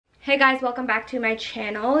Hey guys, welcome back to my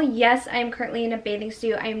channel. Yes, I am currently in a bathing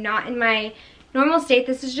suit. I am not in my normal state.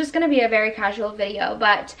 This is just going to be a very casual video,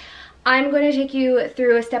 but I'm going to take you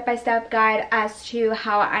through a step-by-step guide as to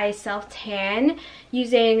how I self-tan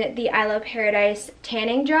using the Isle of Paradise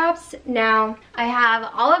tanning drops. Now, I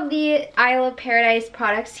have all of the Isle of Paradise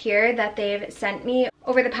products here that they've sent me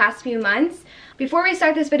over the past few months. Before we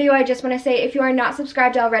start this video, I just want to say if you are not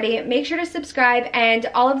subscribed already, make sure to subscribe, and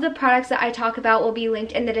all of the products that I talk about will be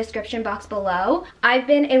linked in the description box below. I've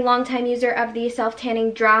been a longtime user of these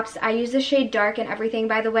self-tanning drops. I use the shade Dark and everything,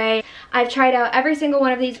 by the way. I've tried out every single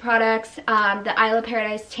one of these products. The Isle of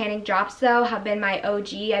Paradise tanning drops, though, have been my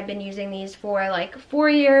OG. I've been using these for like 4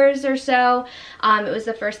 years or so. It was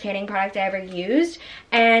the first tanning product I ever used.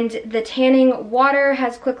 And the tanning water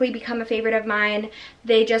has quickly become a favorite of mine.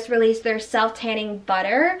 They just released their self-tanning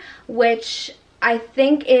butter, which I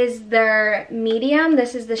think is their medium.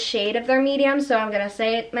 This is the shade of their medium, so I'm gonna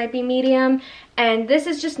say it might be medium. And this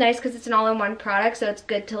is just nice because it's an all-in-one product, so it's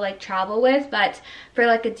good to like travel with. But for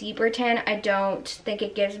like a deeper tan, I don't think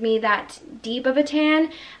it gives me that deep of a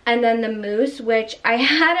tan. And then the mousse, which I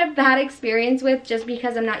had a bad experience with just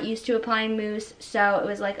because I'm not used to applying mousse, so it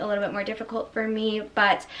was like a little bit more difficult for me.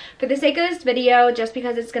 But for the sake of this video, just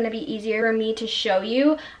because it's going to be easier for me to show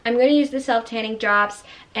you, I'm going to use the self-tanning drops.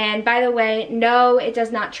 And by the way, no, it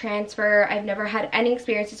does not transfer. I've never had any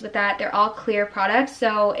experiences with that. They're all clear products,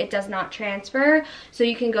 so it does not transfer. So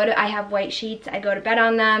you can go to, I have white sheets, I go to bed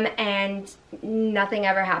on them, and nothing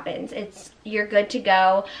ever happens. You're good to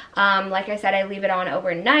go. Like I said, I leave it on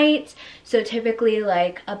overnight, so typically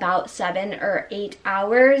like about 7 or 8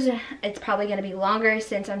 hours. It's probably going to be longer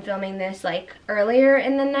since I'm filming this like earlier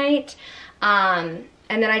in the night.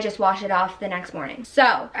 And then I just wash it off the next morning.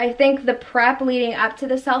 So I think the prep leading up to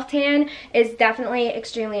the self-tan is definitely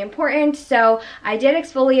extremely important. So I did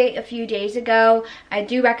exfoliate a few days ago. I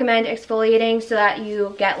do recommend exfoliating so that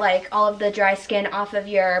you get like all of the dry skin off of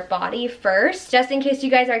your body first. Just in case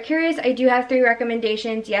you guys are curious, I do have 3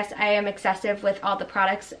 recommendations. Yes, I am excessive with all the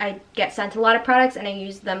products. I get sent a lot of products and I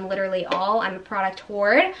use them literally all. I'm a product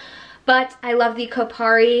hoard. But I love the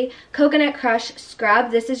Kopari Coconut Crush Scrub.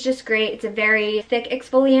 This is just great. It's a very thick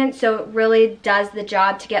exfoliant, so it really does the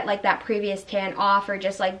job to get like that previous tan off, or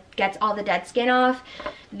just like gets all the dead skin off.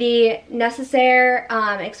 The Necessaire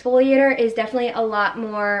exfoliator is definitely a lot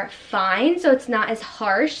more fine, so it's not as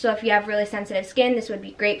harsh. So if you have really sensitive skin, this would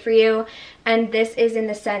be great for you. And this is in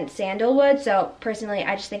the scent Sandalwood, so personally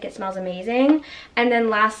I just think it smells amazing. And then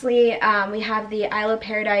lastly, we have the Isle of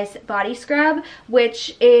Paradise Body Scrub,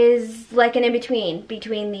 which is like an in-between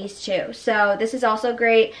between these two. So this is also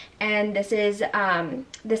great, and this is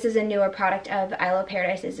a newer product of Isle of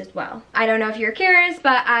Paradise's as well. I don't know if you're curious,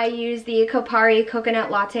 but I use the Kopari Coconut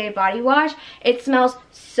Latte Body Wash. It smells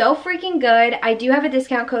so freaking good. I do have a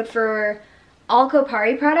discount code for all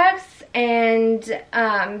Kopari products and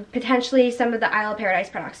potentially some of the Isle of Paradise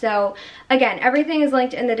products. So again, everything is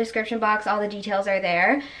linked in the description box. All the details are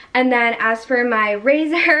there. And then as for my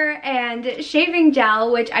razor and shaving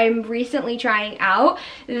gel, which I'm recently trying out,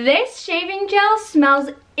 this shaving gel smells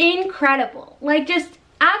incredible. Like just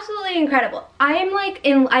absolutely incredible. I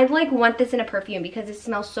like want this in a perfume because it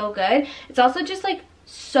smells so good. It's also just like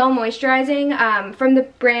so moisturizing, from the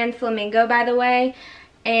brand Flamingo, by the way.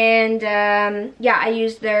 And yeah, I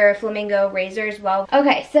use their Flamingo razor as well.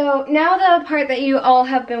 Okay, so now the part that you all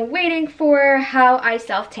have been waiting for, how I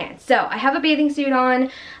self-tan. So I have a bathing suit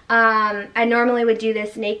on. I normally would do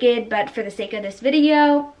this naked, but for the sake of this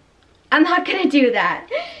video, I'm not gonna do that.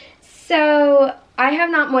 So I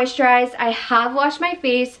have not moisturized. I have washed my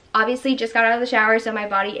face. Obviously just got out of the shower, so my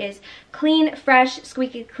body is clean, fresh,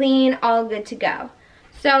 squeaky clean, all good to go.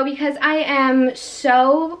 So because I am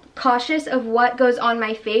so cautious of what goes on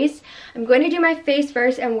my face, I'm going to do my face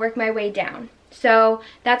first and work my way down. So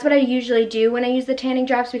that's what I usually do when I use the tanning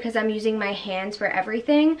drops, because I'm using my hands for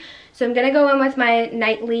everything. So I'm going to go in with my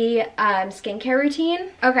nightly skincare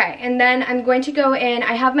routine. Okay, and then I'm going to go in,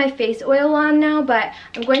 I have my face oil on now, but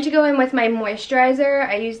I'm going to go in with my moisturizer.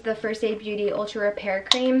 I use the First Aid Beauty Ultra Repair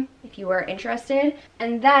Cream, if you are interested.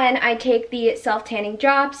 And then I take the self-tanning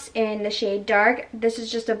drops in the shade Dark. This is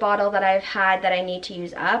just a bottle that I've had that I need to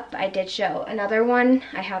use up. I did show another one.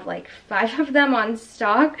 I have like 5 of them on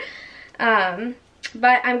stock.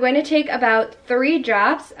 But I'm going to take about 3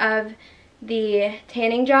 drops of the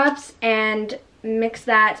tanning drops and mix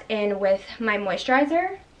that in with my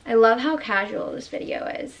moisturizer. I love how casual this video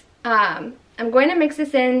is. I'm going to mix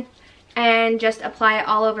this in and just apply it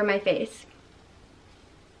all over my face.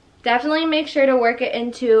 Definitely make sure to work it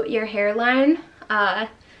into your hairline.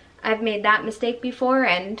 I've made that mistake before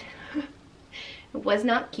and it was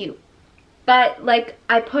not cute. But like,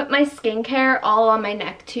 I put my skincare all on my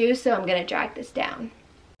neck too, so I'm gonna drag this down.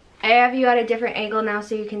 I have you at a different angle now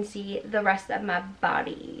so you can see the rest of my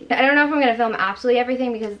body. I don't know if I'm gonna film absolutely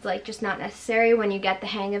everything because it's like just not necessary. When you get the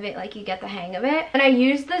hang of it, like you get the hang of it. And I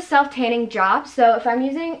use the self-tanning drops, so if I'm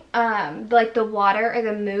using like the water or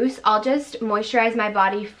the mousse, I'll just moisturize my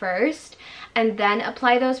body first and then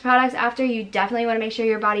apply those products after. You definitely want to make sure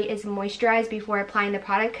your body is moisturized before applying the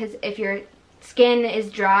product, because if your skin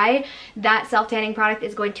is dry, that self-tanning product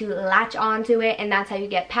is going to latch onto it, and that's how you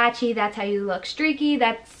get patchy, that's how you look streaky.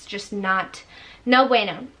 That's just not, no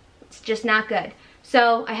bueno. It's just not good.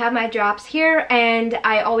 So I have my drops here, and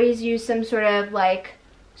I always use some sort of like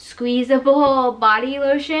squeezable body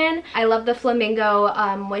lotion. I love the Flamingo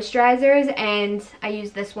moisturizers, and I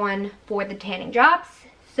use this one for the tanning drops.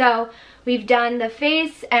 So we've done the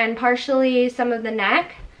face and partially some of the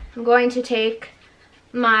neck. I'm going to take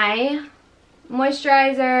my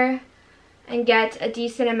moisturizer and get a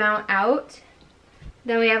decent amount out.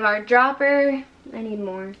 Then we have our dropper. I need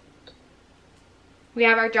more. We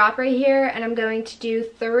have our dropper here, and I'm going to do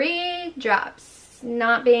 3 drops,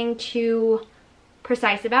 not being too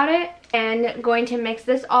precise about it, and going to mix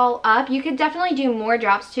this all up. You could definitely do more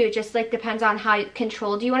drops too. It just like depends on how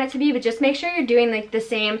controlled you want it to be, but just make sure you're doing like the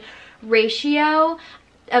same ratio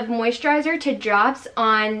of moisturizer to drops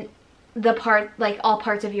on the part, like all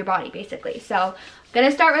parts of your body basically. So I'm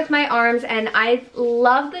gonna start with my arms, and I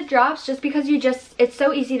love the drops just because it's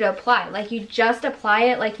so easy to apply. Like you just apply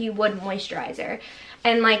it like you would moisturizer,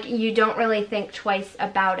 and like you don't really think twice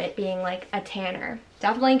about it being like a tanner.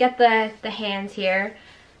 Definitely get the hands here,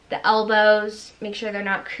 the elbows, make sure they're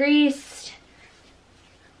not creased.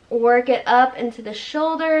 Work it up into the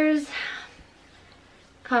shoulders.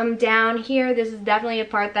 Come down here. This is definitely a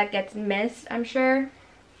part that gets missed, I'm sure.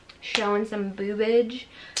 Showing some boobage.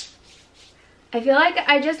 I feel like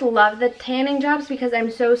I just love the tanning drops because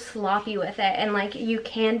I'm so sloppy with it, and like you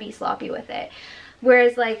can be sloppy with it.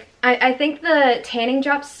 Whereas like I think the tanning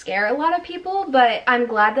drops scare a lot of people, but I'm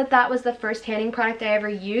glad that that was the first tanning product I ever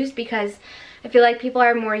used, because I feel like people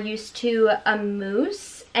are more used to a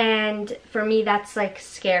mousse, and for me that's like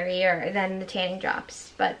scarier than the tanning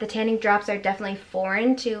drops. But the tanning drops are definitely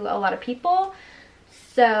foreign to a lot of people.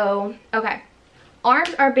 So okay,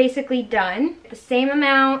 arms are basically done. The same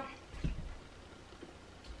amount,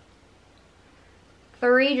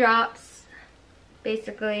 3 drops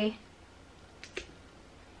basically.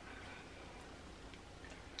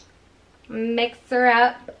 Mix her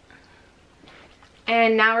up,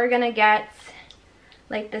 and now we're gonna get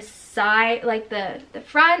like the side, like the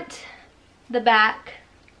front, the back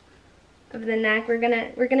of the neck. We're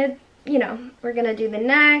gonna you know, we're gonna do the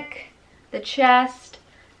neck, the chest,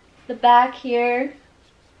 the back here.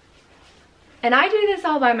 And I do this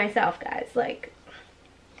all by myself, guys. Like,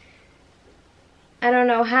 I don't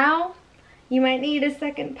know how. You might need a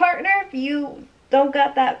second partner if you don't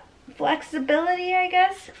got that flexibility, I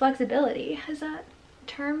guess. Flexibility, is that a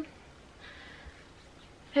term?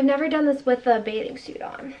 I've never done this with a bathing suit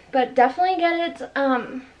on, but definitely get it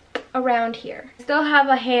around here. I still have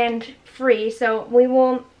a hand free, so we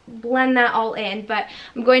will blend that all in, but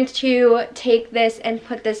I'm going to take this and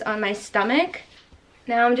put this on my stomach.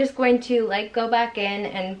 Now I'm just going to like go back in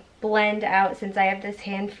and blend out since I have this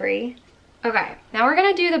hand free. Okay, now we're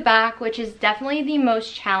gonna do the back, which is definitely the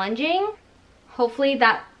most challenging. Hopefully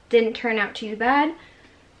that didn't turn out too bad.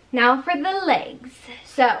 Now for the legs.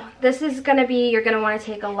 So this is gonna be, you're gonna wanna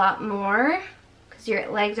take a lot more because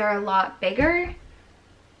your legs are a lot bigger.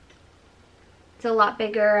 It's a lot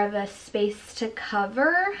bigger of a space to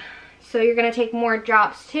cover. So you're gonna take more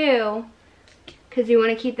drops too, because you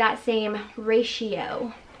wanna keep that same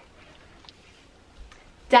ratio.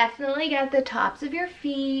 Definitely get the tops of your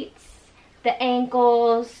feet, the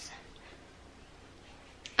ankles.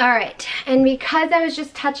 All right, and because I was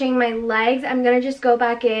just touching my legs, I'm gonna just go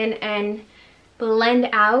back in and blend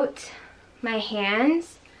out my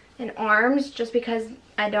hands and arms, just because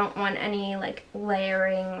I don't want any like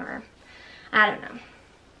layering, or I don't know.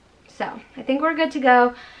 So I think we're good to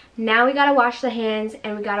go. Now we gotta wash the hands,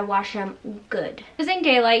 and we gotta wash them good. Using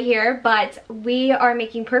daylight here, but we are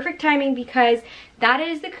making perfect timing because that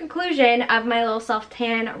is the conclusion of my little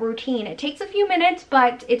self-tan routine. It takes a few minutes,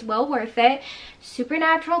 but it's well worth it. Super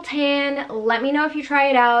natural tan. Let me know if you try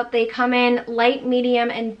it out. They come in light,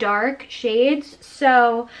 medium, and dark shades.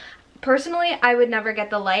 So personally, I would never get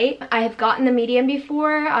the light. I have gotten the medium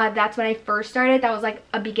before. That's when I first started. That was like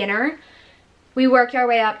a beginner. We worked our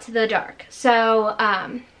way up to the dark. So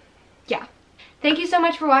yeah. Thank you so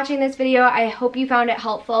much for watching this video. I hope you found it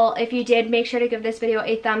helpful. If you did, make sure to give this video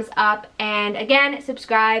a thumbs up, and again,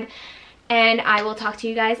 subscribe. and I will talk to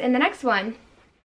you guys in the next one.